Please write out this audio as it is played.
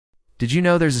Did you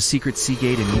know there's a secret sea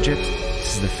gate in Egypt?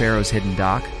 This is the Pharaoh's hidden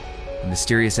dock, a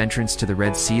mysterious entrance to the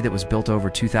Red Sea that was built over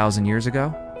 2,000 years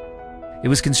ago. It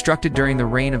was constructed during the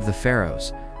reign of the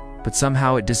Pharaohs, but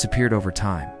somehow it disappeared over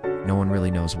time. No one really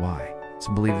knows why.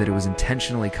 Some believe that it was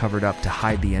intentionally covered up to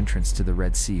hide the entrance to the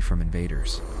Red Sea from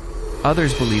invaders.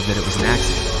 Others believe that it was an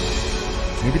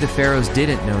accident. Maybe the Pharaohs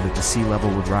didn't know that the sea level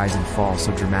would rise and fall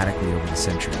so dramatically over the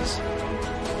centuries.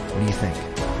 What do you think?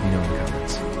 Let me know in the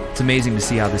comments. It's amazing to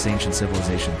see how this ancient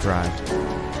civilization thrived.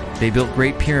 They built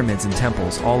great pyramids and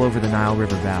temples all over the Nile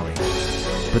River Valley,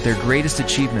 but their greatest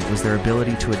achievement was their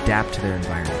ability to adapt to their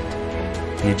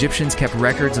environment. The Egyptians kept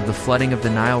records of the flooding of the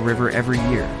Nile River every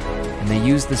year, and they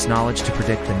used this knowledge to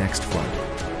predict the next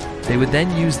flood. They would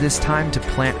then use this time to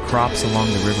plant crops along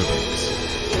the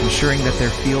riverbanks, ensuring that their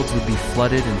fields would be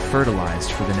flooded and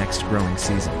fertilized for the next growing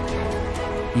season.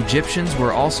 Egyptians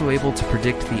were also able to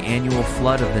predict the annual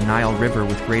flood of the Nile River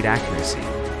with great accuracy.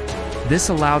 This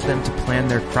allowed them to plan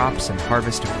their crops and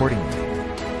harvest accordingly.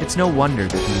 It's no wonder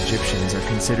that the Egyptians are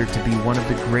considered to be one of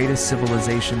the greatest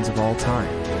civilizations of all time.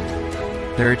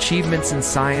 Their achievements in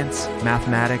science,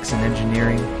 mathematics, and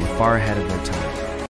engineering were far ahead of their time.